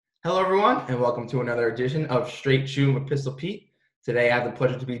Hello, everyone, and welcome to another edition of Straight Shooting with Pistol Pete. Today, I have the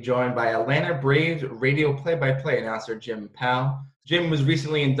pleasure to be joined by Atlanta Braves radio play-by-play announcer Jim Powell. Jim was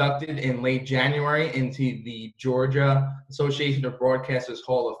recently inducted in late January into the Georgia Association of Broadcasters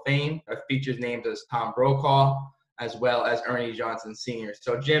Hall of Fame. It features names as Tom Brokaw, as well as Ernie Johnson Sr.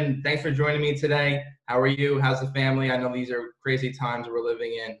 So, Jim, thanks for joining me today. How are you? How's the family? I know these are crazy times we're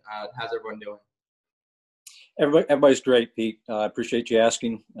living in. How's everyone doing? Everybody's great, Pete. I appreciate you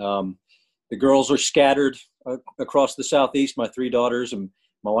asking. The girls are scattered across the Southeast, my three daughters, and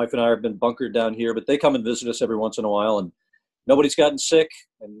my wife and I have been bunkered down here, but they come and visit us every once in a while, and nobody's gotten sick,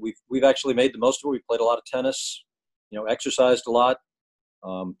 and we've actually made the most of it. We played a lot of tennis, exercised a lot,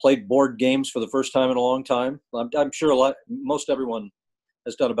 played board games for the first time in a long time. I'm sure most everyone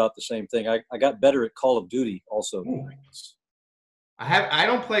has done about the same thing. I got better at Call of Duty also. Ooh. I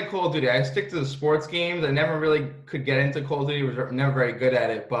don't play Call of Duty. I stick to the sports games. I never really could get into Call of Duty. Was never very good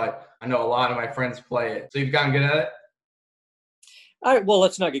at it, but I know a lot of my friends play it. So you've gotten good at it? All right, well,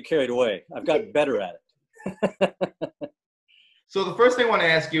 let's not get carried away. I've gotten better at it. So the first thing I want to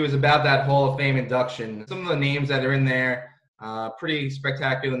ask you is about that Hall of Fame induction. Some of the names that are in there, pretty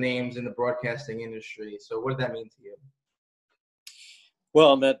spectacular names in the broadcasting industry. So what did that mean to you?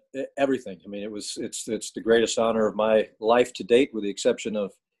 Well, it meant everything. I mean, it's the greatest honor of my life to date, with the exception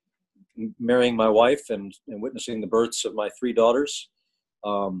of marrying my wife and witnessing the births of my three daughters.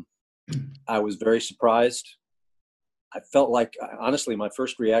 I was very surprised. I felt like, honestly, my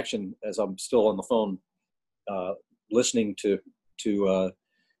first reaction, as I'm still on the phone, listening to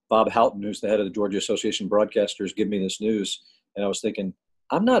Bob Houghton, who's the head of the Georgia Association of Broadcasters, give me this news, and I was thinking,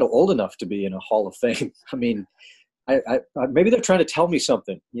 I'm not old enough to be in a Hall of Fame. I mean, I maybe they're trying to tell me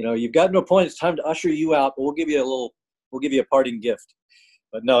something. You've gotten to a point. It's time to usher you out, but we'll give you a parting gift.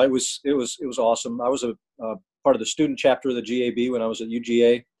 But no, it was awesome. I was a part of the student chapter of the GAB when I was at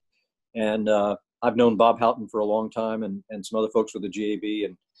UGA, and I've known Bob Houghton for a long time, and some other folks with the GAB,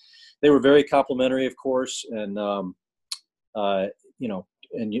 and they were very complimentary, of course. And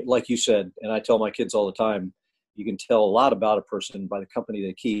like you said, and I tell my kids all the time, you can tell a lot about a person by the company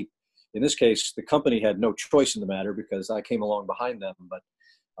they keep. In this case, the company had no choice in the matter because I came along behind them. But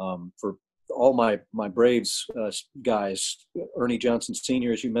for all my Braves guys, Ernie Johnson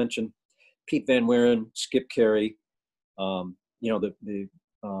Sr., as you mentioned, Pete Van Wieren, Skip Carey, the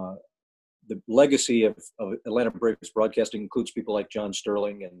legacy of Atlanta Braves broadcasting includes people like John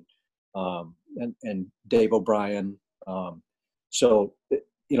Sterling and Dave O'Brien. I'm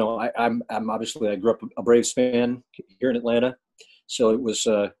obviously, I grew up a Braves fan here in Atlanta, so it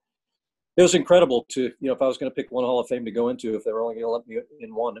was incredible to, if I was going to pick one Hall of Fame to go into, if they were only going to let me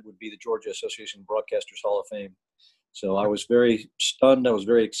in one, it would be the Georgia Association of Broadcasters Hall of Fame. So I was very stunned. I was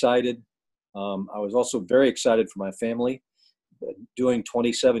very excited. I was also very excited for my family. Doing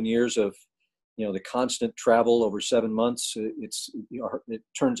 27 years of, the constant travel over 7 months, it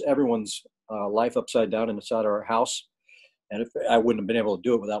turns everyone's life upside down inside our house. And I wouldn't have been able to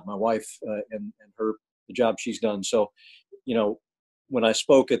do it without my wife and the job she's done. So, when I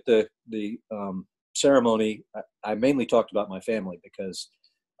spoke at the ceremony, I mainly talked about my family because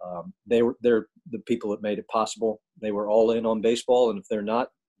they're the people that made it possible. They were all in on baseball, and if they're not,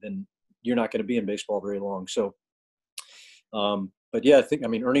 then you're not going to be in baseball very long. So, but yeah,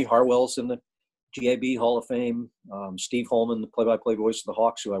 Ernie Harwell's in the GAB Hall of Fame. Steve Holman, the play-by-play voice of the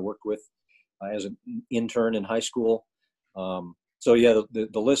Hawks, who I worked with as an intern in high school. So yeah, the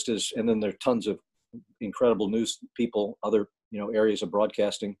list is, and then there are tons of incredible news people, other areas of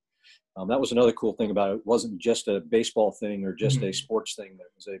broadcasting. That was another cool thing about it. It wasn't just a baseball thing or just a sports thing.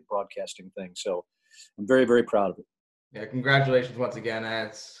 It was a broadcasting thing. So I'm very, very proud of it. Yeah, congratulations once again.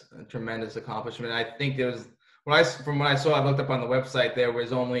 That's a tremendous accomplishment. I think from what I saw, I looked up on the website, there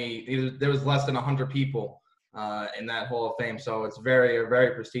was less than 100 people in that Hall of Fame. So it's a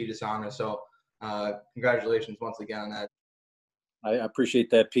very prestigious honor. So congratulations once again on that. I appreciate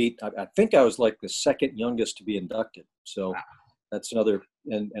that, Pete. I think I was like the second youngest to be inducted. So wow. That's another,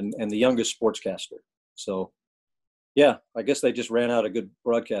 and the youngest sportscaster. So yeah, I guess they just ran out of good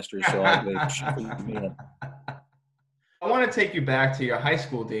broadcasters. So I want to take you back to your high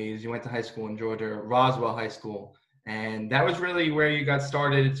school days. You went to high school in Georgia, Roswell High School. And that was really where you got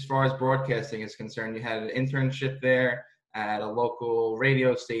started as far as broadcasting is concerned. You had an internship there at a local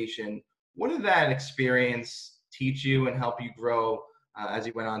radio station. What did that experience teach you and help you grow as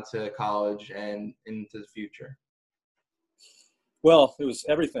you went on to college and into the future? Well, it was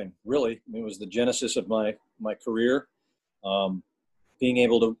everything, really. It was the genesis of my career. Being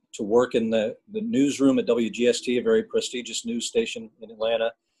able to work in the newsroom at WGST, a very prestigious news station in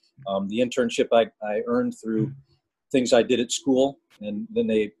Atlanta. The internship I earned through things I did at school. And then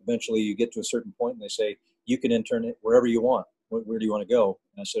you get to a certain point and they say, you can intern it wherever you want. Where do you want to go?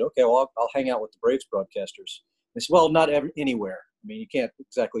 And I said, okay, well, I'll hang out with the Braves broadcasters. They said, well, not anywhere. I mean, you can't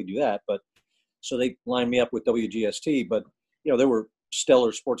exactly do that. But so they lined me up with WGST. But, there were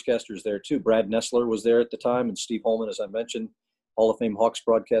stellar sportscasters there too. Brad Nessler was there at the time, and Steve Holman, as I mentioned, Hall of Fame Hawks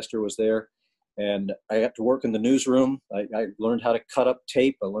broadcaster, was there. And I got to work in the newsroom. I learned how to cut up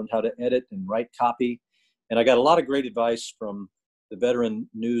tape. I learned how to edit and write copy. And I got a lot of great advice from the veteran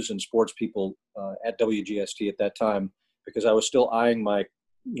news and sports people at WGST at that time, because I was still eyeing my,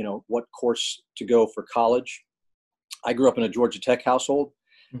 what course to go for college. I grew up in a Georgia Tech household.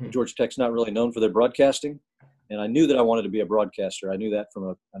 Mm-hmm. Georgia Tech's not really known for their broadcasting. And I knew that I wanted to be a broadcaster. I knew that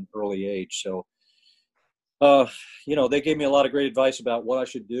from an early age. So, they gave me a lot of great advice about what I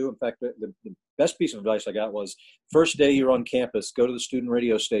should do. In fact, the best piece of advice I got was, first day you're on campus, go to the student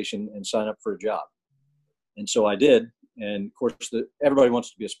radio station and sign up for a job. And so I did. And of course, everybody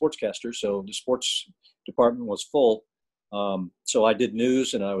wants to be a sportscaster. So the sports department was full. So I did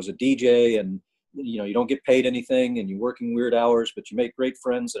news, and I was a DJ, and, you don't get paid anything, and you're working weird hours, but you make great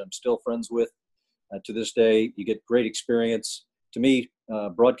friends that I'm still friends with to this day. You get great experience. To me,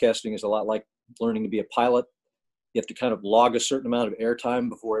 broadcasting is a lot like learning to be a pilot. You have to kind of log a certain amount of airtime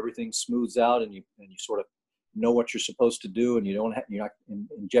before everything smooths out, and you sort of know what you're supposed to do, and you're not in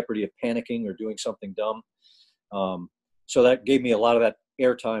jeopardy of panicking or doing something dumb. So that gave me a lot of that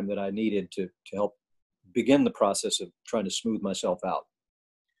airtime that I needed to help begin the process of trying to smooth myself out.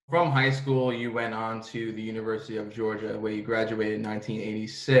 From high school, you went on to the University of Georgia, where you graduated in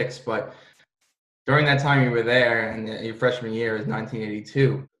 1986. But during that time you were there, and your freshman year is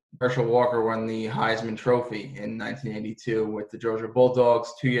 1982, Herschel Walker won the Heisman Trophy in 1982 with the Georgia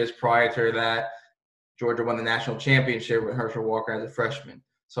Bulldogs. 2 years prior to that, Georgia won the national championship with Herschel Walker as a freshman.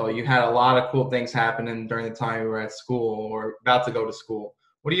 So you had a lot of cool things happening during the time you were at school or about to go to school.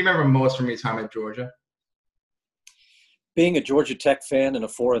 What do you remember most from your time at Georgia? Being a Georgia Tech fan in a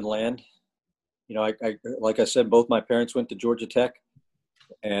foreign land. I like I said, both my parents went to Georgia Tech.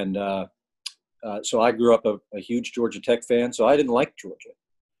 And so I grew up a huge Georgia Tech fan. So I didn't like Georgia,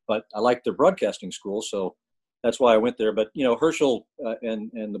 but I liked their broadcasting school. So that's why I went there. But, Herschel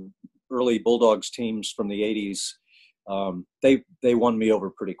and the early Bulldogs teams from the 80s, they won me over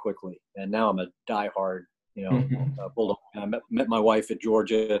pretty quickly. And now I'm a diehard, Bulldog. I met my wife at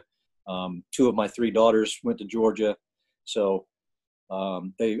Georgia. 2 of my 3 daughters went to Georgia. So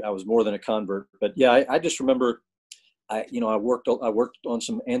I was more than a convert. But yeah, I just remember I worked on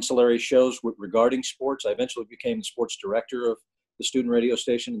some ancillary shows regarding sports. I eventually became the sports director of the student radio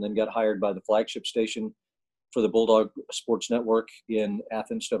station, and then got hired by the flagship station for the Bulldog Sports Network in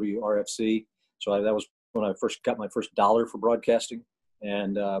Athens, WRFC. So that was when I first got my first dollar for broadcasting.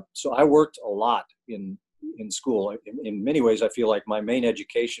 And so I worked a lot in school. In many ways, I feel like my main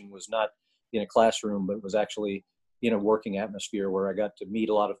education was not in a classroom, but it was actually in a working atmosphere where I got to meet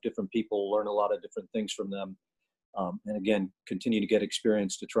a lot of different people, learn a lot of different things from them. And again, continue to get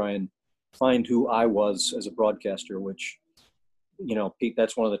experience to try and find who I was as a broadcaster, which, Pete,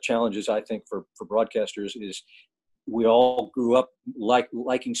 that's one of the challenges I think for broadcasters is we all grew up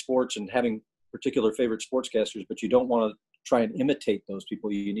liking sports and having particular favorite sportscasters, but you don't want to try and imitate those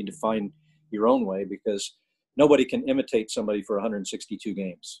people. You need to find your own way, because nobody can imitate somebody for 162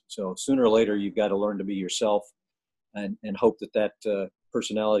 games. So sooner or later, you've got to learn to be yourself and hope that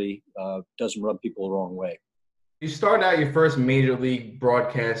personality doesn't rub people the wrong way. You started out your first major league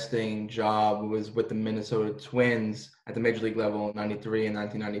broadcasting job was with the Minnesota Twins at the major league level in 93 and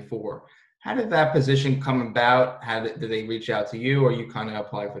 1994. How did that position come about? Did they reach out to you, or you kind of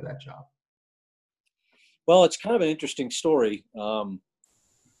apply for that job? Well, it's kind of an interesting story. And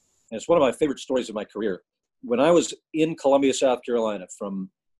it's one of my favorite stories of my career. When I was in Columbia, South Carolina, from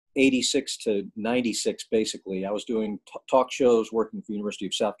 86 to 96, basically, I was doing talk shows, working for the University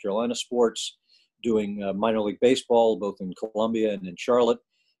of South Carolina sports, doing minor league baseball, both in Columbia and in Charlotte.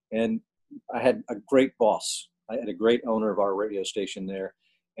 And I had a great boss. I had a great owner of our radio station there.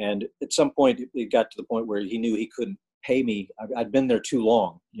 And at some point, it got to the point where he knew he couldn't pay me. I'd been there too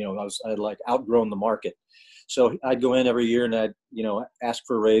long. I'd like outgrown the market. So I'd go in every year and I'd, ask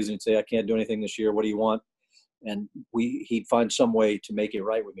for a raise, and he'd say, I can't do anything this year. What do you want? And he'd find some way to make it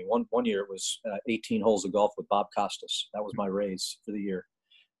right with me. One year it was 18 holes of golf with Bob Costas. That was my raise for the year,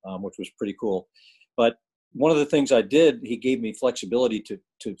 which was pretty cool. But one of the things I did, he gave me flexibility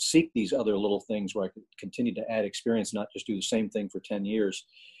to seek these other little things where I could continue to add experience, not just do the same thing for 10 years.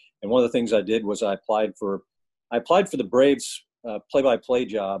 And one of the things I did was I applied for the Braves play-by-play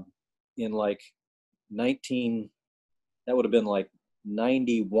job in that would have been like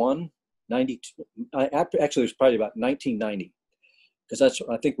 91, 92. Actually, it was probably about 1990, because that's,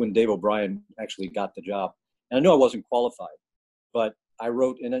 I think, when Dave O'Brien actually got the job. And I knew I wasn't qualified, but I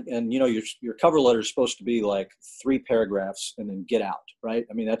wrote, and you know, your cover letter is supposed to be like 3 paragraphs and then get out, right?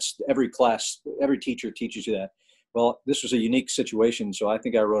 I mean, that's every class, every teacher teaches you that. Well, this was a unique situation, so I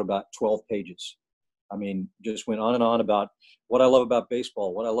think I wrote about 12 pages. I mean, just went on and on about what I love about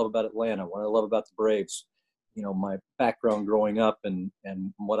baseball, what I love about Atlanta, what I love about the Braves, you know, my background growing up and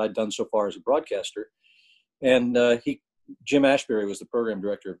what I'd done so far as a broadcaster. And Jim Ashbury was the program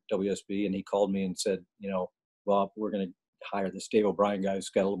director of WSB, and he called me and said, you know, Bob, we're going to hire this Dave O'Brien guy who's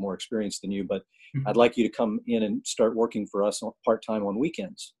got a little more experience than you, but I'd like you to come in and start working for us part-time on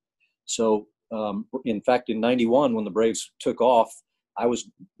weekends. So, in fact, in 91, when the Braves took off, I was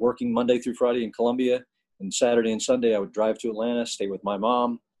working Monday through Friday in Columbia, and Saturday and Sunday I would drive to Atlanta, stay with my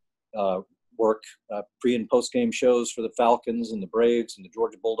mom, work pre and post game shows for the Falcons and the Braves and the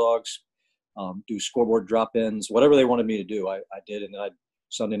Georgia Bulldogs, do scoreboard drop-ins, whatever they wanted me to do, I did. And then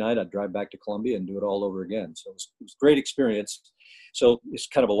Sunday night I'd drive back to Columbia and do it all over again. So it was a great experience. So it's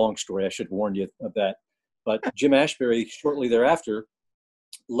kind of a long story. I should have warned you of that. But Jim Ashbury, shortly thereafter,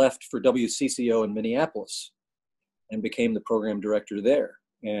 left for WCCO in Minneapolis and became the program director there.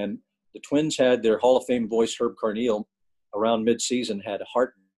 And the Twins had their Hall of Fame voice, Herb Carneal, around midseason, had a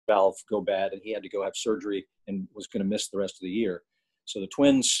heart valve go bad, and he had to go have surgery and was going to miss the rest of the year. So the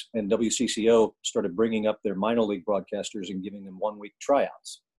Twins and WCCO started bringing up their minor league broadcasters and giving them 1-week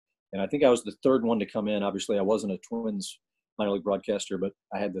tryouts. And I think I was the third one to come in. Obviously, I wasn't a Twins minor league broadcaster, but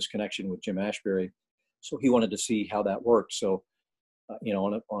I had this connection with Jim Ashbury. So he wanted to see how that worked. So, you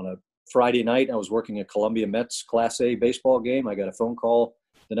know, on a Friday night, I was working a Columbia Mets Class A baseball game. I got a phone call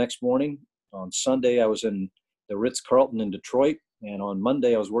the next morning. On Sunday, I was in the Ritz-Carlton in Detroit. And on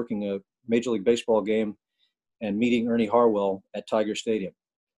Monday, I was working a Major League Baseball game and meeting Ernie Harwell at Tiger Stadium.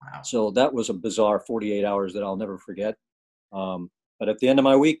 Wow. So that was a bizarre 48 hours that I'll never forget. But at the end of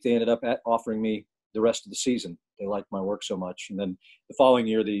my week, they ended up offering me the rest of the season. They liked my work so much. And then the following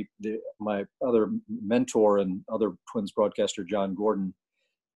year, my other mentor and other Twins broadcaster, John Gordon,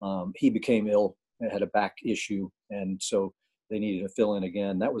 he became ill and had a back issue. And so they needed to fill in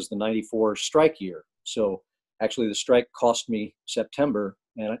again. That was the 94 strike year. So actually the strike cost me September,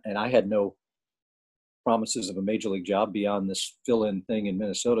 and I had no promises of a major league job beyond this fill-in thing in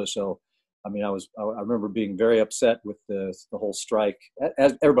Minnesota. So, I mean, I remember being very upset with the whole strike.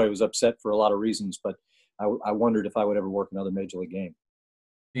 As everybody was upset for a lot of reasons, but I wondered if I would ever work another major league game.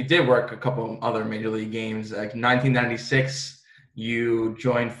 You did work a couple other major league games. Like 1996, you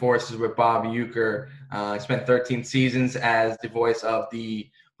joined forces with Bob Uecker. Spent 13 seasons as the voice of the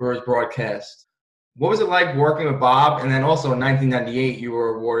Brewers broadcast. What was it like working with Bob? And then also in 1998, you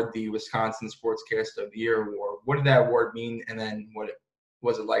were awarded the Wisconsin Sportscaster of the Year award. What did that award mean? And then what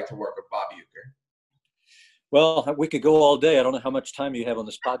was it like to work with Bob Uecker? Well, we could go all day. I don't know how much time you have on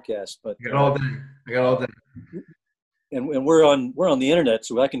this podcast, but I got all day. And we're on the internet,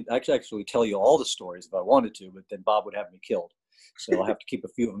 so I can actually tell you all the stories if I wanted to, but then Bob would have me killed. So I'll have to keep a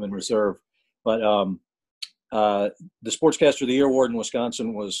few of them in reserve. But the Sportscaster of the Year award in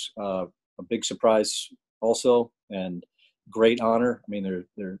Wisconsin was a big surprise also, and great honor. I mean,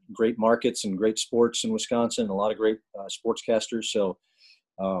 there are great markets and great sports in Wisconsin, a lot of great sportscasters. So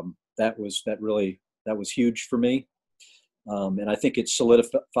that was huge for me. And I think it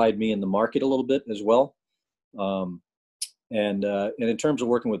solidified me in the market a little bit as well. And in terms of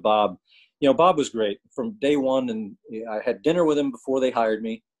working with Bob, you know, Bob was great from day one. And I had dinner with him before they hired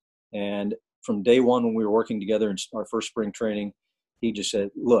me. And from day one, when we were working together in our first spring training, he just said,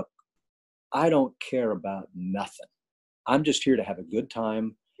 look, I don't care about nothing. I'm just here to have a good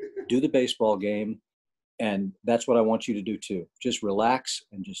time, do the baseball game. And that's what I want you to do too. Just relax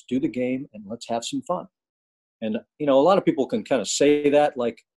and just do the game and let's have some fun. And, you know, a lot of people can kind of say that,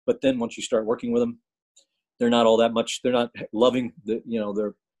 like, but then once you start working with them, they're not all that much. They're not loving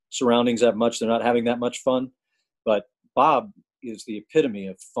their surroundings that much. They're not having that much fun. But Bob is the epitome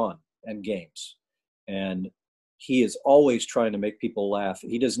of fun and games. And he is always trying to make people laugh.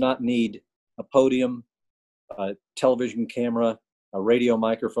 He does not need a podium, a television camera, a radio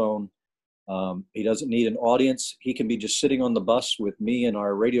microphone. He doesn't need an audience. He can be just sitting on the bus with me and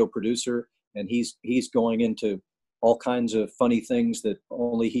our radio producer, and he's going into all kinds of funny things that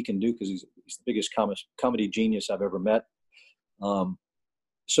only he can do because he's the biggest comedy genius I've ever met.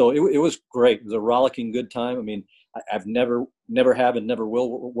 So it was great. It was a rollicking good time. I mean, I've never have and never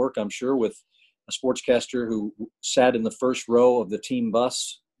will work, I'm sure, with a sportscaster who sat in the first row of the team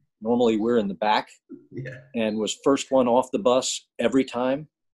bus. Normally we're in the back, and was first one off the bus every time.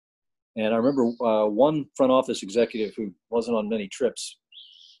 And I remember one front office executive who wasn't on many trips.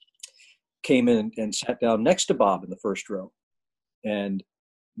 came in and sat down next to Bob in the first row. And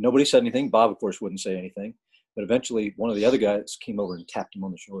nobody said anything. Bob, of course, wouldn't say anything. But eventually, one of the other guys came over and tapped him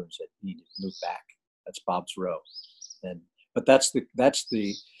on the shoulder and said, "You need to move back. That's Bob's row." But that's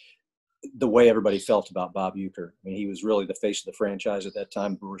the way everybody felt about Bob Uecker. I mean, he was really the face of the franchise at that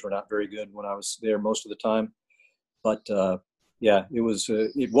time. Brewers were not very good when I was there most of the time. But yeah, it was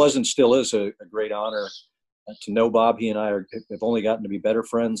and still is a great honor to know Bob. He and I have only gotten to be better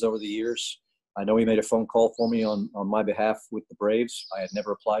friends over the years. I know he made a phone call for me on my behalf with the Braves. I had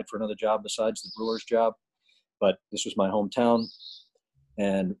never applied for another job besides the Brewers job, but this was my hometown.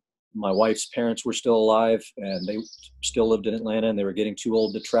 And my wife's parents were still alive, and they still lived in Atlanta, and they were getting too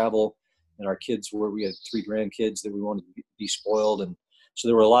old to travel. And our kids we had 3 grandkids that we wanted to be spoiled. And so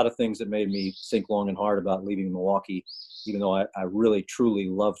there were a lot of things that made me think long and hard about leaving Milwaukee, even though I really, truly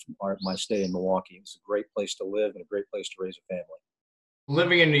loved my stay in Milwaukee. It was a great place to live and a great place to raise a family.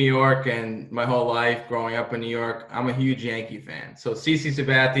 Living in New York and my whole life growing up in New York, I'm a huge Yankee fan. So CC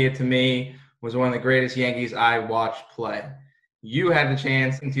Sabathia, to me, was one of the greatest Yankees I watched play. You had the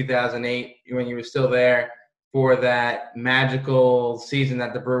chance in 2008, when you were still there, for that magical season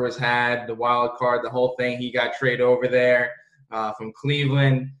that the Brewers had, the wild card, the whole thing. He got traded over there from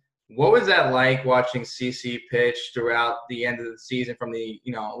Cleveland. What was that like watching CC pitch throughout the end of the season, from a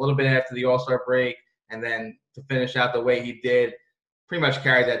little bit after the All-Star break, and then to finish out the way he did, pretty much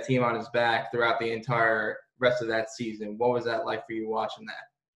carried that team on his back throughout the entire rest of that season? What was that like for you watching that?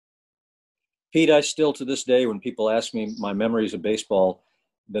 Pete, I still, to this day, when people ask me my memories of baseball,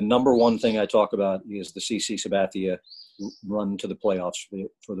 the number one thing I talk about is the CC Sabathia run to the playoffs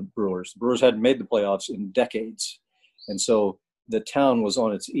for the Brewers. The Brewers hadn't made the playoffs in decades. And so the town was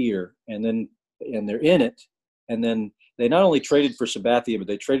on its ear, and they're in it. And then they not only traded for Sabathia, but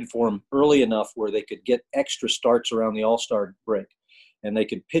they traded for him early enough where they could get extra starts around the All-Star break. And they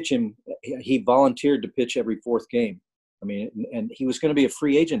could pitch him. He volunteered to pitch every 4th game. I mean, and he was going to be a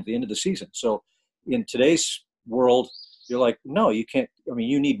free agent at the end of the season. So in today's world, you're like, no, you can't. I mean,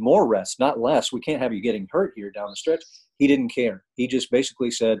 you need more rest, not less. We can't have you getting hurt here down the stretch. He didn't care. He just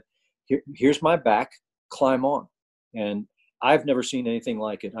basically said, here's my back, climb on. And I've never seen anything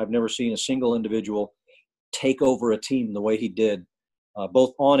like it. I've never seen a single individual take over a team the way he did,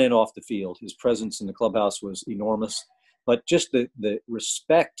 both on and off the field. His presence in the clubhouse was enormous. But just the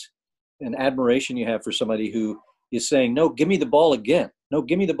respect and admiration you have for somebody who is saying, no, give me the ball again. No,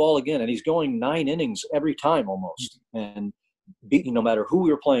 give me the ball again. And he's going 9 innings every time almost. And no matter who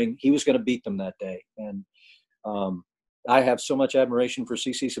we were playing, he was going to beat them that day. And I have so much admiration for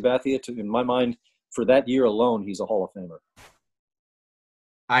CC Sabathia. In my mind, for that year alone, he's a Hall of Famer.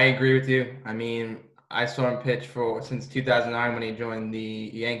 I agree with you. I mean, I saw him pitch since 2009 when he joined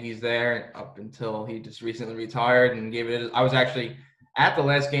the Yankees there, up until he just recently retired and gave it. I was actually at the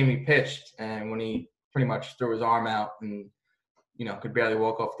last game he pitched, and when he pretty much threw his arm out and could barely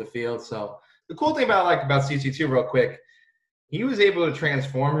walk off the field. So the cool thing about CC too, real quick, he was able to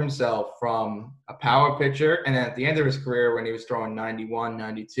transform himself from a power pitcher, and then at the end of his career, when he was throwing 91,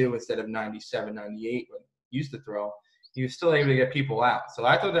 92 instead of 97, 98 when he used to throw, he was still able to get people out. So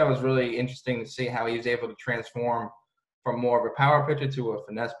I thought that was really interesting to see how he was able to transform from more of a power pitcher to a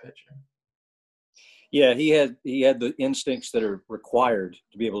finesse pitcher. Yeah, he had the instincts that are required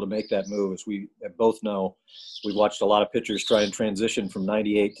to be able to make that move. As we both know, we watched a lot of pitchers try and transition from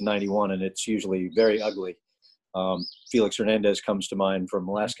 98 to 91, and it's usually very ugly. Felix Hernandez comes to mind from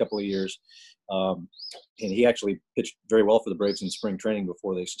the last couple of years. And he actually pitched very well for the Braves in spring training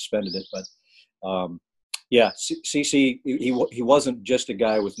before they suspended it. But yeah, CC, he wasn't just a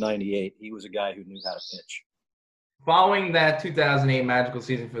guy with 98. He was a guy who knew how to pitch. Following that 2008 magical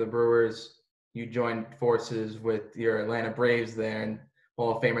season for the Brewers, you joined forces with your Atlanta Braves there, and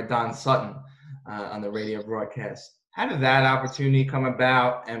Hall of Famer Don Sutton on the radio broadcast. How did that opportunity come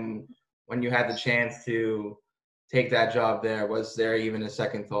about? And when you had the chance to take that job there, was there even a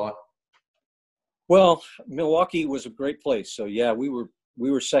second thought? Well, Milwaukee was a great place. So yeah, we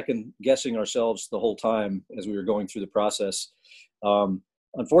were second guessing ourselves the whole time as we were going through the process.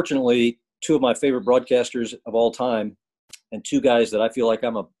 Unfortunately, 2 of my favorite broadcasters of all time, and 2 guys that I feel like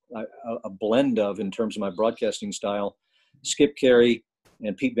I'm a blend of in terms of my broadcasting style, Skip Carey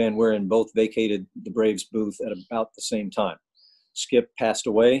and Pete Van Wieren, both vacated the Braves booth at about the same time. Skip passed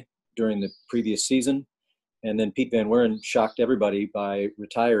away during the previous season, and then Pete Van Wieren shocked everybody by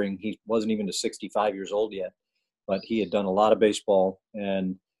retiring. He wasn't even 65 years old yet, but he had done a lot of baseball,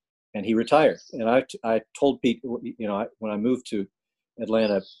 and he retired. And I told Pete, when I moved to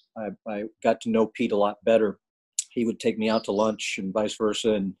Atlanta, I got to know Pete a lot better. He would take me out to lunch and vice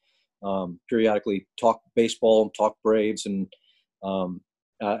versa, and periodically talk baseball and talk Braves. And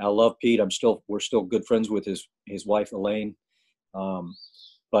I love Pete. We're still good friends with his wife, Elaine.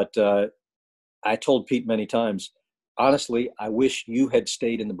 But I told Pete many times, honestly, I wish you had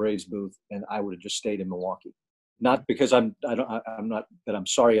stayed in the Braves booth and I would have just stayed in Milwaukee. Not because I'm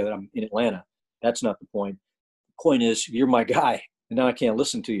sorry that I'm in Atlanta. That's not the point. The point is you're my guy and now I can't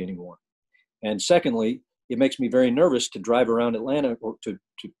listen to you anymore. And secondly, it makes me very nervous to drive around Atlanta or to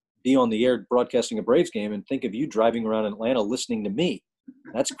be on the air broadcasting a Braves game and think of you driving around Atlanta listening to me.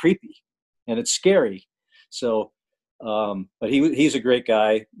 That's creepy and it's scary. So, but he's a great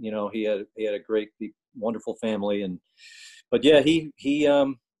guy. You know, he had a great, wonderful family. But yeah, he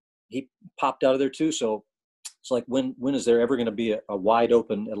popped out of there too. So it's like, when is there ever going to be a wide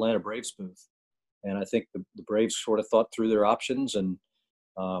open Atlanta Braves booth? And I think the Braves sort of thought through their options and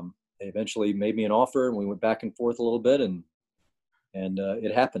they eventually made me an offer and we went back and forth a little bit and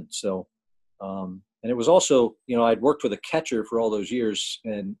it happened. So, and it was also, you know, I'd worked with a catcher for all those years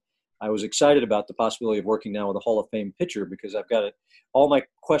and I was excited about the possibility of working now with a Hall of Fame pitcher because I've got all my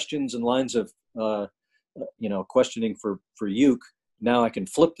questions and lines of, you know, questioning for Uecker. Now I can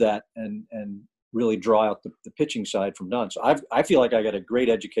flip that and really draw out the pitching side from Don. So I feel like I got a great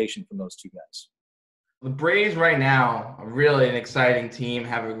education from those two guys. The Braves right now are really an exciting team,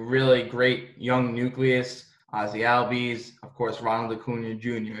 have a really great young nucleus. Ozzie Albies, of course, Ronald Acuna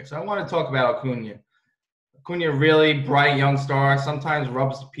Jr. So I want to talk about Acuna. Acuna, really bright young star, sometimes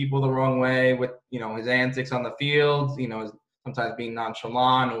rubs people the wrong way with, you know, his antics on the field, you know, sometimes being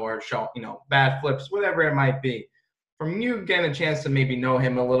nonchalant or show, you know, bad flips, whatever it might be. From you getting a chance to maybe know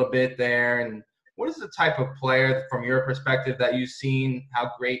him a little bit there, and what is the type of player from your perspective that you've seen?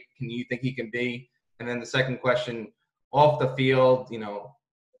 How great can you think he can be? And then the second question, off the field, you know,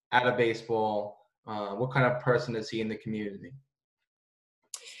 out of baseball, what kind of person is he in the community?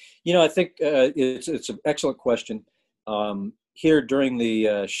 You know, I think it's an excellent question. Here during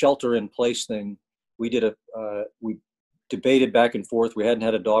the shelter-in-place thing, we debated back and forth. We hadn't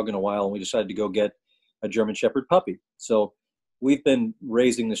had a dog in a while, and we decided to go get a German Shepherd puppy. So we've been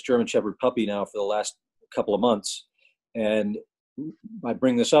raising this German Shepherd puppy now for the last couple of months. And I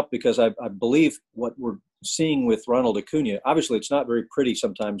bring this up because I believe what we're seeing with Ronald Acuna, obviously it's not very pretty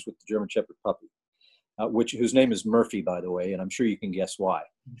sometimes with the German Shepherd puppy, whose name is Murphy, by the way, and I'm sure you can guess why.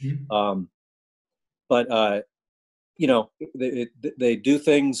 Mm-hmm. But you know, they do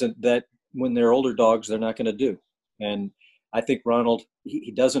things that when they're older dogs, they're not going to do. And I think Ronald,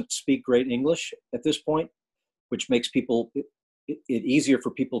 he doesn't speak great English at this point, which makes it easier for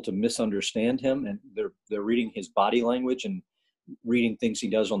people to misunderstand him. And they're reading his body language and reading things he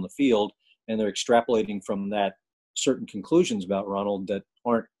does on the field, and they're extrapolating from that certain conclusions about Ronald that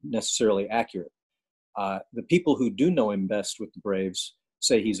aren't necessarily accurate. The people who do know him best with the Braves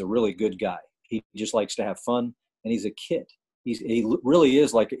say he's a really good guy. He just likes to have fun, and he's a kid. He really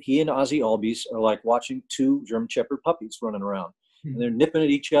is like, he and Ozzie Albies are like watching two German Shepherd puppies running around. And they're nipping at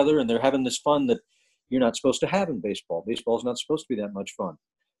each other, and they're having this fun that you're not supposed to have in baseball. Baseball is not supposed to be that much fun.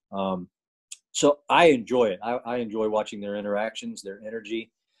 So I enjoy it. I enjoy watching their interactions, their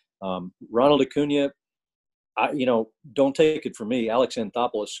energy. Ronald Acuna, you know, don't take it from me. Alex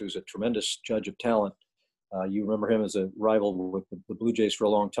Anthopoulos, who's a tremendous judge of talent. You remember him as a rival with the Blue Jays for a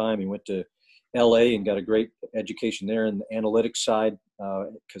long time. He went to L.A. and got a great education there in the analytics side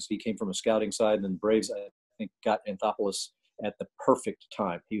because he came from a scouting side. And then Braves, I think, got Anthopoulos at the perfect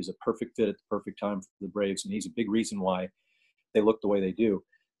time. He was a perfect fit at the perfect time for the Braves, and he's a big reason why they look the way they do.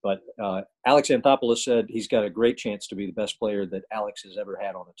 But Alex Anthopoulos said he's got a great chance to be the best player that Alex has ever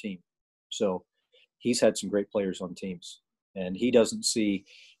had on a team. So he's had some great players on teams. And he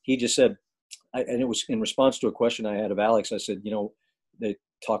just said, and it was in response to a question I had of Alex, I said, you know, they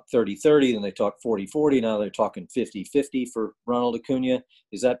talk 30-30, then they talk 40-40. Now they're talking 50-50 for Ronald Acuna.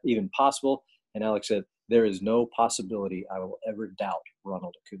 Is that even possible? And Alex said, there is no possibility I will ever doubt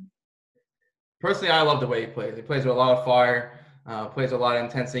Ronald Acuna. Personally, I love the way he plays. He plays with a lot of fire, plays with a lot of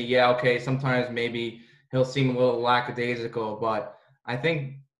intensity. Yeah, okay, sometimes maybe he'll seem a little lackadaisical, but I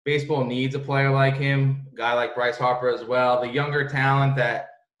think baseball needs a player like him, a guy like Bryce Harper as well, the younger talent that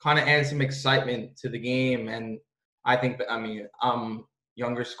kind of adds some excitement to the game. And I think, I'm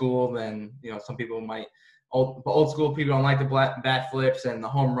younger school than, you know, some people might. Old school people don't like the bat flips and the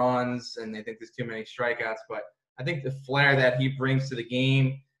home runs, and they think there's too many strikeouts. But I think the flair that he brings to the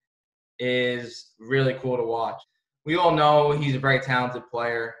game is really cool to watch. We all know he's a very talented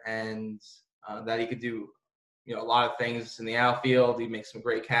player, and that he could do, you know, a lot of things in the outfield. He makes some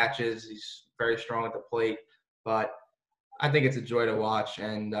great catches. He's very strong at the plate. But I think it's a joy to watch,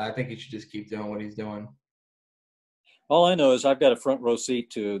 and I think he should just keep doing what he's doing. All I know is I've got a front row seat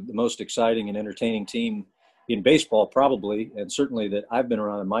to the most exciting and entertaining team in baseball probably, and certainly that I've been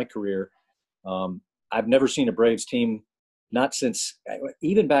around in my career. I've never seen a Braves team, not since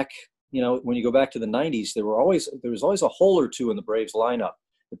even back, when you go back to the 90s, there was always a hole or two in the Braves lineup.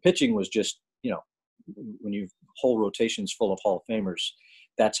 The pitching was just, when you whole rotations full of Hall of Famers,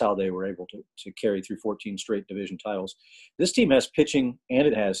 that's how they were able to carry through 14 straight division titles. This team has pitching and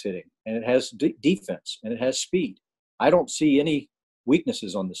it has hitting and it has defense and it has speed. I don't see any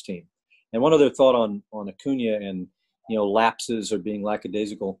weaknesses on this team. And one other thought on Acuna and, lapses or being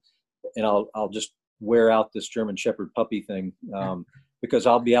lackadaisical, and I'll just wear out this German Shepherd puppy thing because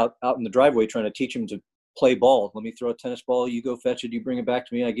I'll be out in the driveway trying to teach him to play ball. Let me throw a tennis ball. You go fetch it. You bring it back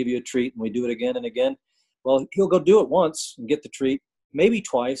to me. I give you a treat, and we do it again and again. Well, he'll go do it once and get the treat, maybe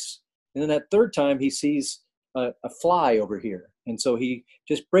twice. And then that third time he sees a fly over here. And so he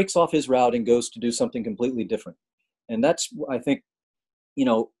just breaks off his route and goes to do something completely different. And that's, I think,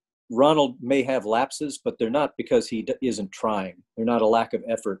 Ronald may have lapses, but they're not because he isn't trying. They're not a lack of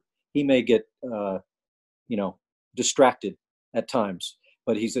effort. He may get, distracted at times,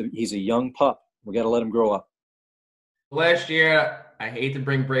 but he's a young pup. We got to let him grow up. Last year, I hate to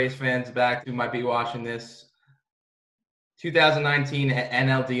bring Braves fans back who might be watching this. 2019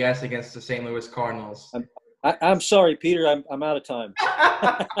 NLDS against the St. Louis Cardinals. I'm sorry, Peter. I'm out of time.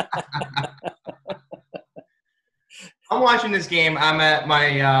 I'm watching this game. I'm at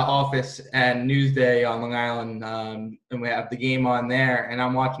my office and Newsday on Long Island, and we have the game on there. And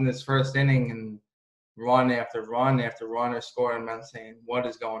I'm watching this first inning, and run after run after run are scoring. I'm saying, what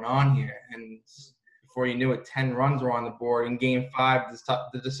is going on here? And before you knew it, 10 runs were on the board in Game 5,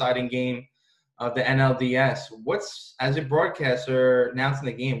 the deciding game of the NLDS. What's, as a broadcaster announcing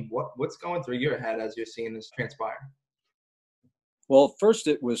the game, what's going through your head as you're seeing this transpire? Well, first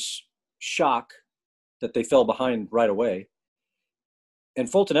it was shock that they fell behind right away. And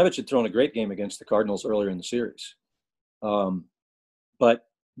Fultonevich had thrown a great game against the Cardinals earlier in the series. But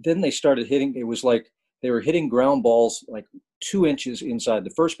then they started hitting, it was like they were hitting ground balls like 2 inches inside the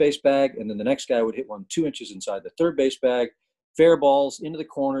first base bag, and then the next guy would hit one 2 inches inside the third base bag, fair balls into the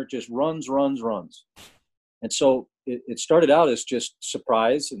corner, just runs. And so it started out as just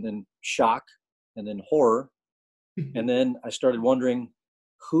surprise and then shock and then horror. And then I started wondering,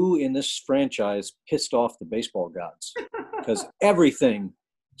 who in this franchise pissed off the baseball gods? Because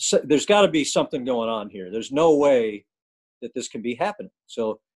there's got to be something going on here. There's no way that this can be happening.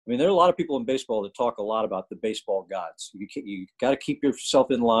 So, there are a lot of people in baseball that talk a lot about the baseball gods. You got to keep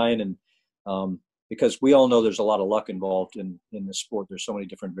yourself in line, and because we all know there's a lot of luck involved in this sport. There's so many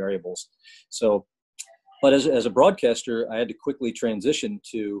different variables. So, but as a broadcaster, I had to quickly transition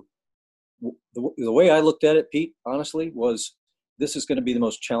to the way I looked at it, Pete, honestly, was this is going to be the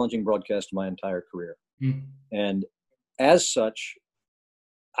most challenging broadcast of my entire career. Mm. And as such,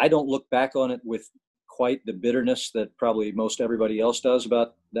 I don't look back on it with quite the bitterness that probably most everybody else does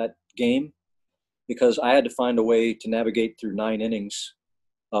about that game, because I had to find a way to navigate through 9 innings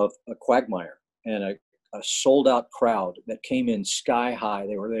of a quagmire and a sold-out crowd that came in sky high.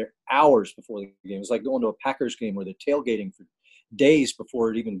 They were there hours before the game. It was like going to a Packers game where they're tailgating for days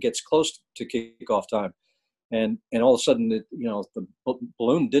before it even gets close to kickoff time. And all of a sudden, the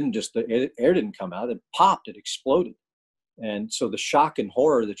balloon the air didn't come out. It popped. It exploded. And so the shock and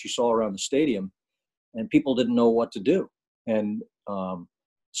horror that you saw around the stadium, and people didn't know what to do. And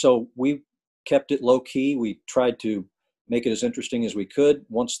so we kept it low key. We tried to make it as interesting as we could.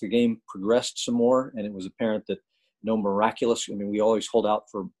 Once the game progressed some more, and it was apparent that no miraculous, we always hold out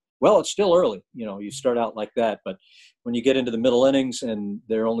for, well, it's still early. You start out like that. But when you get into the middle innings and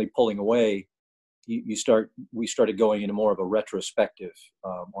they're only pulling away, we started going into more of a retrospective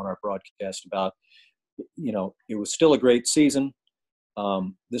on our broadcast about, it was still a great season.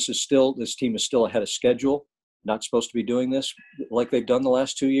 This team is still ahead of schedule. Not supposed to be doing this like they've done the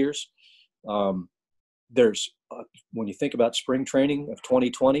last 2 years. There's when you think about spring training of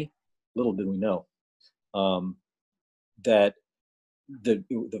 2020, little did we know that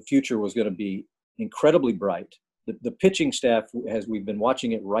the future was going to be incredibly bright. The pitching staff, as we've been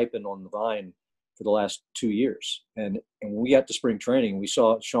watching it ripen on the vine for the last 2 years. And when we got to spring training, we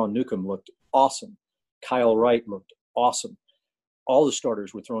saw Sean Newcomb looked awesome. Kyle Wright looked awesome. All the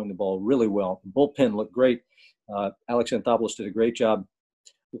starters were throwing the ball really well. The bullpen looked great. Alex Anthopoulos did a great job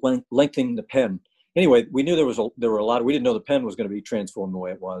lengthening the pen. Anyway, we knew there were a lot. We didn't know the pen was going to be transformed the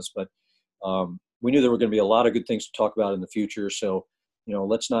way it was, but we knew there were going to be a lot of good things to talk about in the future. So,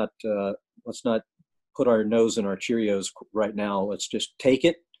 let's not put our nose in our Cheerios right now. Let's just take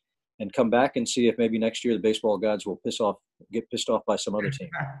it and come back and see if maybe next year the baseball gods will get pissed off by some other team.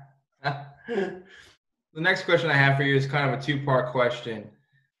 The next question I have for you is kind of a 2-part question.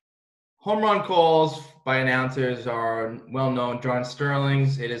 Home run calls by announcers are well-known. John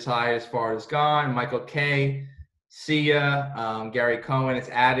Sterling's "It Is High as Far as Gone," Michael Kay, "See Ya," Gary Cohen, "It's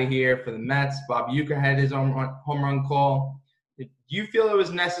Out of Here" for the Mets. Bob Uecker had his own home run call. Did you feel it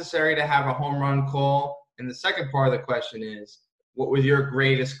was necessary to have a home run call? And the second part of the question is, what was your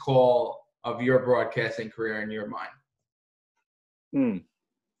greatest call of your broadcasting career in your mind?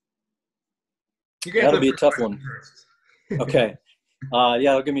 You can That'll answer the be a first tough question one. first. Okay.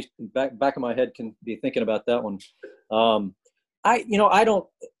 Yeah, it'll give me back of my head can be thinking about that one. I don't.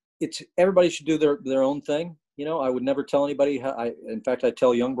 It's everybody should do their own thing. I would never tell anybody how. In fact, I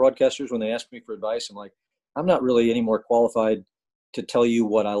tell young broadcasters when they ask me for advice, I'm like, I'm not really any more qualified to tell you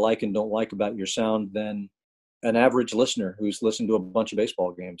what I like and don't like about your sound than an average listener who's listened to a bunch of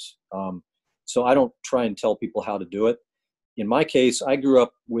baseball games. So I don't try and tell people how to do it. In my case, I grew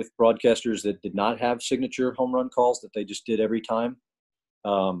up with broadcasters that did not have signature home run calls that they just did every time.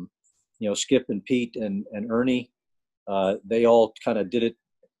 Skip and Pete and Ernie, they all kind of did it.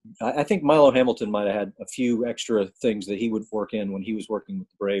 I think Milo Hamilton might have had a few extra things that he would work in when he was working with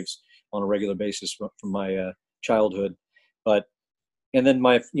the Braves on a regular basis from my childhood. And then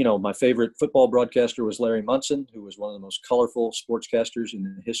my favorite football broadcaster was Larry Munson, who was one of the most colorful sportscasters in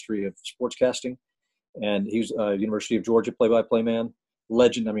the history of sportscasting. And he was a University of Georgia play-by-play man,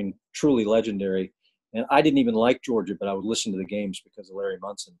 legend. I mean, truly legendary. And I didn't even like Georgia, but I would listen to the games because of Larry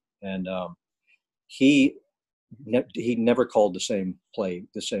Munson. And he never called the same play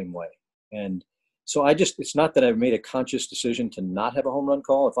the same way. And so it's not that I've made a conscious decision to not have a home run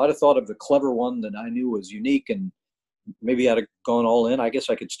call. If I'd have thought of the clever one that I knew was unique and maybe I'd have gone all in, I guess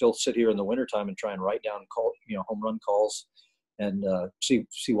I could still sit here in the wintertime and try and write down home run calls and see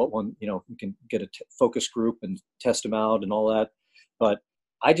what one, we can get a focus group and test them out and all that. But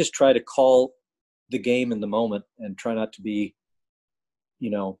I just try to call the game in the moment and try not to be,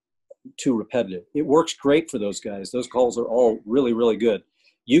 too repetitive. It works great for those guys. Those calls are all really, really good.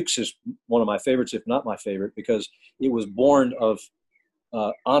 Ukes is one of my favorites, if not my favorite, because it was born of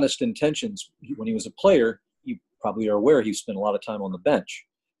honest intentions. When he was a player, you probably are aware he spent a lot of time on the bench.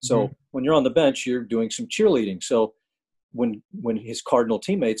 So when you're on the bench, you're doing some cheerleading. So when his Cardinal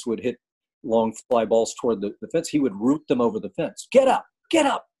teammates would hit long fly balls toward the fence, he would root them over the fence. Get up, get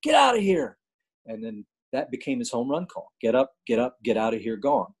out of here. And then that became his home run call. Get up, get out of here,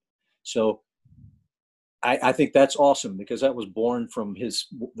 gone. So I think that's awesome because that was born from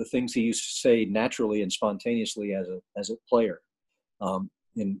the things he used to say naturally and spontaneously as a player,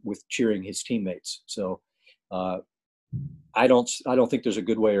 with cheering his teammates. So I don't think there's a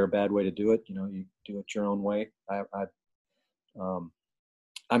good way or a bad way to do it. You do it your own way.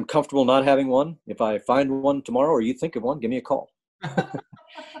 I'm comfortable not having one. If I find one tomorrow or you think of one, give me a call.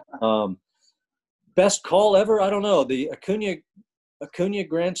 Best call ever? I don't know. The Acuna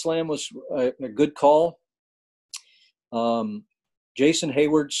Grand Slam was a good call. Jason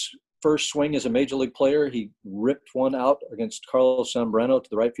Hayward's first swing as a major league player, he ripped one out against Carlos Zambrano to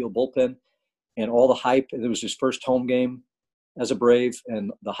the right field bullpen, and all the hype. It was his first home game as a Brave,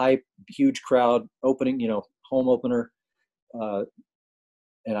 and the hype, huge crowd, opening, home opener.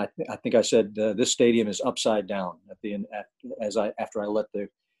 And I think I said this stadium is upside down at the end after I let the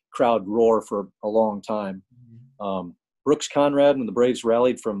crowd roar for a long time. Brooks Conrad, when the Braves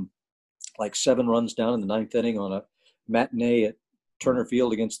rallied from like 7 runs down in the 9th inning on a matinee at Turner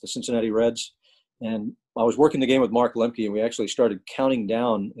Field against the Cincinnati Reds. And I was working the game with Mark Lemke, and we actually started counting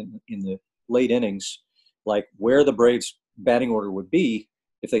down in the late innings, like where the Braves batting order would be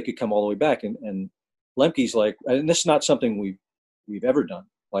if they could come all the way back. And Lemke's like, and this is not something we've ever done.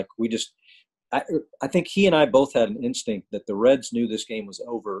 Like I think he and I both had an instinct that the Reds knew this game was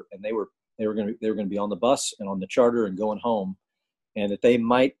over, and they were going to be on the bus and on the charter and going home, and that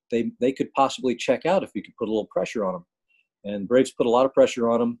they could possibly check out if we could put a little pressure on them. And Braves put a lot of pressure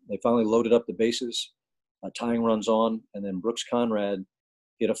on them. They finally loaded up the bases, tying runs on, and then Brooks Conrad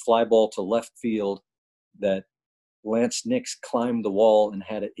hit a fly ball to left field that Lance Nix climbed the wall and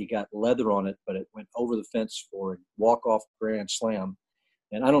he got leather on it, but it went over the fence for a walk-off grand slam.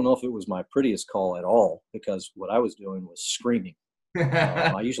 And I don't know if it was my prettiest call at all, because what I was doing was screaming.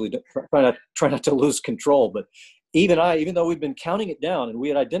 I usually try not to lose control, but even though we've been counting it down and we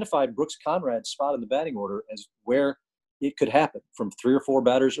had identified Brooks Conrad's spot in the batting order as where it could happen from 3 or 4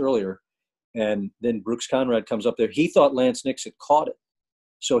 batters earlier, and then Brooks Conrad comes up there. He thought Lance Nix had caught it,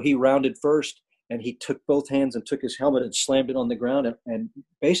 so he rounded first, and he took both hands and took his helmet and slammed it on the ground and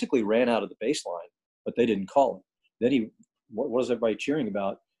basically ran out of the baseline, but they didn't call it. Then what was everybody cheering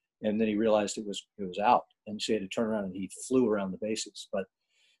about? And then he realized it was out, and so he had to turn around and he flew around the bases. But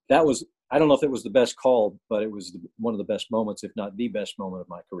that was, I don't know if it was the best call, but it was one of the best moments, if not the best moment of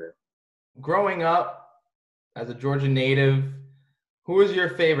my career. Growing up, as a Georgia native, who is your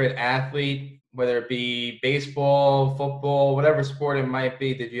favorite athlete, whether it be baseball, football, whatever sport it might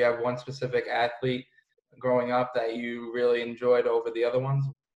be? Did you have one specific athlete growing up that you really enjoyed over the other ones?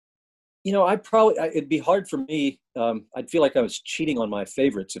 It'd be hard for me. I'd feel like I was cheating on my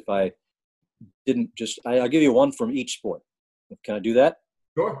favorites if I didn't I'll give you one from each sport. Can I do that?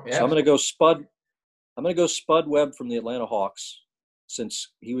 Sure. Yeah. So I'm going to go Spud Webb from the Atlanta Hawks,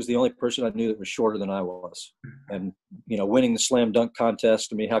 since he was the only person I knew that was shorter than I was. And, winning the slam dunk contest,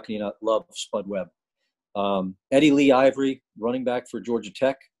 I mean, how can you not love Spud Webb? Eddie Lee Ivory, running back for Georgia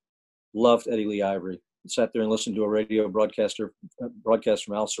Tech, loved Eddie Lee Ivory. Sat there and listened to a radio broadcast from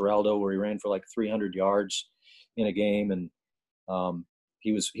Al Seraldo where he ran for like 300 yards in a game. And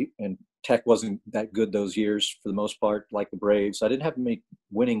and Tech wasn't that good those years for the most part, like the Braves. I didn't have many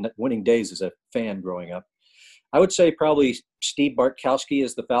winning days as a fan growing up. I would say probably Steve Bartkowski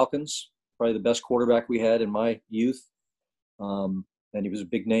as the Falcons, probably the best quarterback we had in my youth. And he was a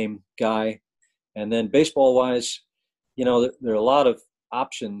big name guy. And then baseball wise, there are a lot of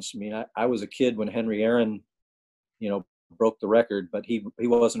options. I mean, I was a kid when Henry Aaron, broke the record, but he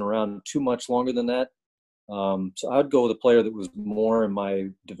wasn't around too much longer than that. So I would go with a player that was more in my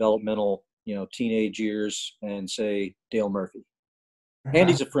developmental, teenage years, and say Dale Murphy. And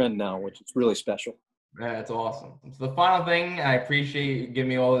he's a friend now, which is really special. Yeah, that's awesome. So the final thing, I appreciate you giving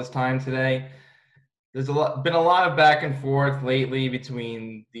me all this time today. There's been a lot of back and forth lately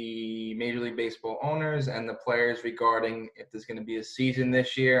between the Major League Baseball owners and the players regarding if there's going to be a season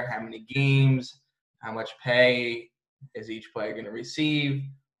this year, how many games, how much pay is each player going to receive.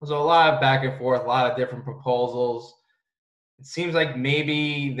 There's a lot of back and forth, a lot of different proposals. It seems like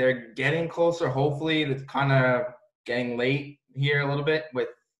maybe they're getting closer. Hopefully, it's kind of getting late here a little bit with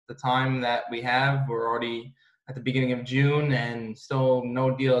the time that we have. We're already at the beginning of June and still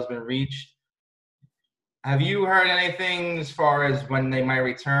no deal has been reached. Have you heard anything as far as when they might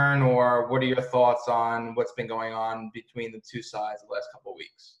return, or what are your thoughts on what's been going on between the two sides the last couple of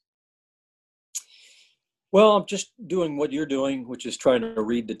weeks? Well, I'm just doing what you're doing, which is trying to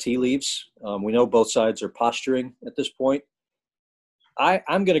read the tea leaves. We know both sides are posturing at this point.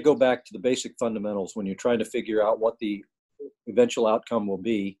 I'm going to go back to the basic fundamentals when you're trying to figure out what the eventual outcome will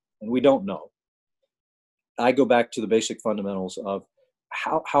be, and we don't know. I go back to the basic fundamentals of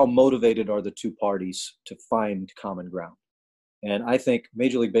how motivated are the two parties to find common ground. And I think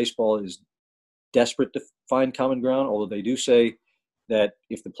Major League Baseball is desperate to find common ground, although they do say that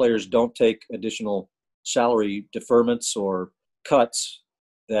if the players don't take additional salary deferments or cuts,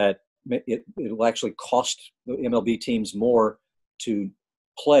 that it will actually cost the MLB teams more to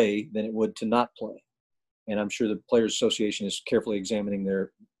play than it would to not play. And I'm sure the Players Association is carefully examining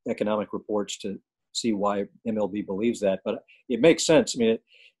their economic reports to see why MLB believes that. But it makes sense. I mean,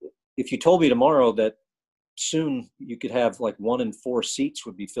 if you told me tomorrow that soon you could have like 1 in 4 seats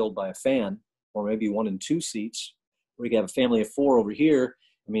would be filled by a fan, or maybe 1 in 2 seats, or you could have a family of 4 over here.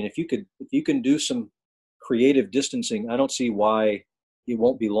 I mean, if you can do some creative distancing, I don't see why it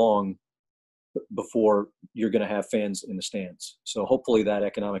won't be long before you're going to have fans in the stands. So hopefully that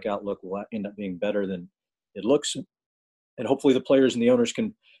economic outlook will end up being better than it looks. And hopefully the players and the owners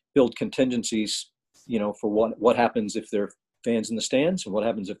can build contingencies, for what happens if there are fans in the stands, and what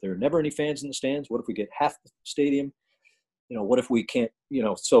happens if there are never any fans in the stands. What if we get half the stadium? What if we can't,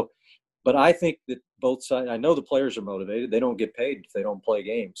 but I think that both sides, I know the players are motivated. They don't get paid if they don't play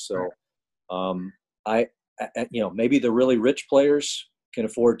games. So maybe the really rich players can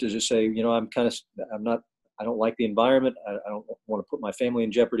afford to just say, I don't like the environment. I don't want to put my family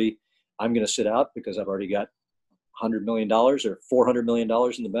in jeopardy. I'm going to sit out because I've already got $100 million or $400 million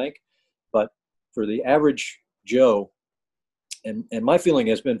in the bank. But for the average Joe, and my feeling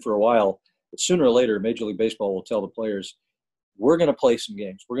has been for a while, that sooner or later, Major League Baseball will tell the players, we're going to play some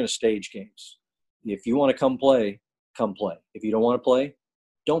games. We're going to stage games. If you want to come play, come play. If you don't want to play,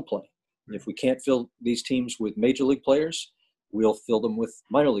 don't play. If we can't fill these teams with Major League players, we'll fill them with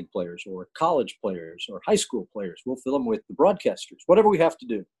minor league players or college players or high school players. We'll fill them with the broadcasters, whatever we have to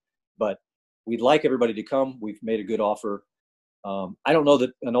do. But we'd like everybody to come. We've made a good offer. I don't know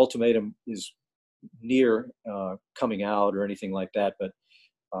that an ultimatum is near coming out or anything like that, but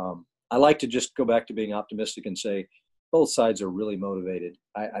I like to just go back to being optimistic and say both sides are really motivated.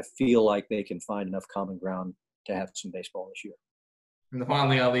 I feel like they can find enough common ground to have some baseball this year. And the final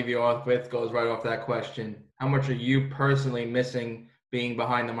thing I'll leave you off with goes right off that question. How much are you personally missing being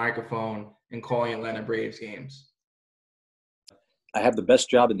behind the microphone and calling Atlanta Braves games? I have the best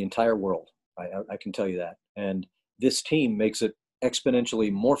job in the entire world. I can tell you that. And this team makes it exponentially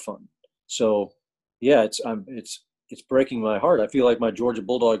more fun. So, yeah, it's breaking my heart. I feel like my Georgia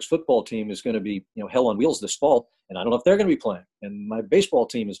Bulldogs football team is going to be, hell on wheels this fall, and I don't know if they're going to be playing. And my baseball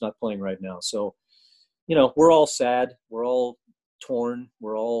team is not playing right now. So, we're all sad. We're all torn.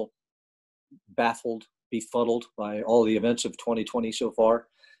 We're all baffled, befuddled by all the events of 2020 so far.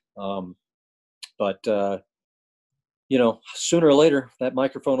 But sooner or later, that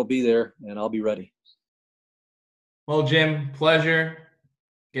microphone will be there, and I'll be ready. Well, Jim, pleasure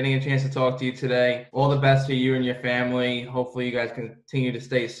getting a chance to talk to you today. All the best to you and your family. Hopefully you guys continue to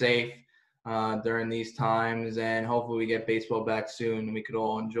stay safe during these times, and hopefully we get baseball back soon and we could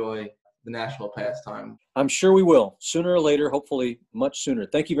all enjoy the national pastime. I'm sure we will. Sooner or later, hopefully much sooner.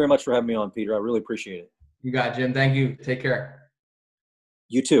 Thank you very much for having me on, Peter. I really appreciate it. You got it, Jim. Thank you. Take care.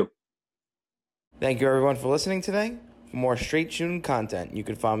 You too. Thank you, everyone, for listening today. For more straight shooting content, you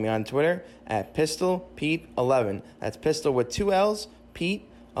can find me on Twitter at PistolPete11. That's pistol with 2 L's, Pete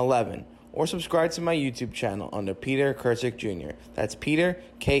 11. Or subscribe to my YouTube channel under Peter Kursick Jr. That's Peter,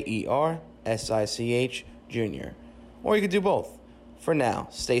 Kersich Jr. Or you could do both. For now,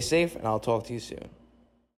 stay safe, and I'll talk to you soon.